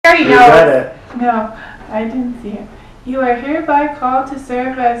already know. You read it. No, I didn't see it. You are hereby called to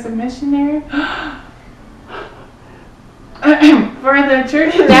serve as a missionary for the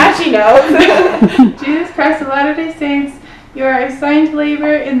Church of Now she knows. Jesus Christ of Latter-day Saints. You are assigned to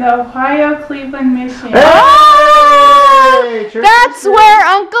labor in the Ohio Cleveland Mission. Hey, That's where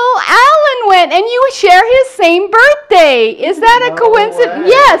Uncle Alan went, and you share his same birthday. Is that a No coincidence? way.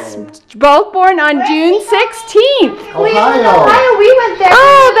 Yes, both born on June 16th. Ohio. We went there.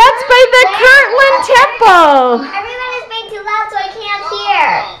 Oh, that's by the Kirtland Temple. Everyone is being too loud, so I can't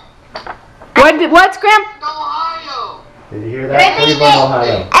hear. What's Grandpa? Ohio. Did you hear that? Cleveland,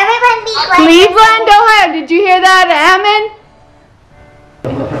 Ohio. Everyone be quiet. Cleveland, Ohio. Did you hear that, Ammon?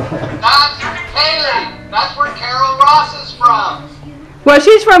 That's Haley. That's where Carol Ross is from. Well,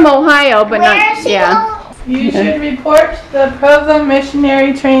 she's from Ohio, but Where not, is she yeah. You should report to the Provo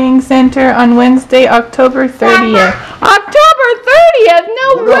Missionary Training Center on Wednesday, October 30th. October 30th?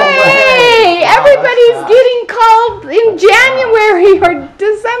 No No way! way. Everybody's Wow, getting called in January or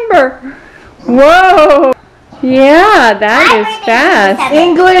December. Whoa. Yeah, that is fast.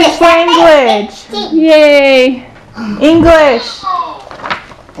 English language. Yay. English.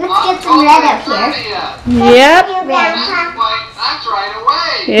 Let's get some red up here. Yep. That's right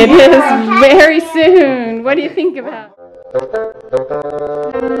away. It is very soon. What do you think about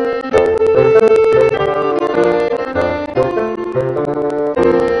it?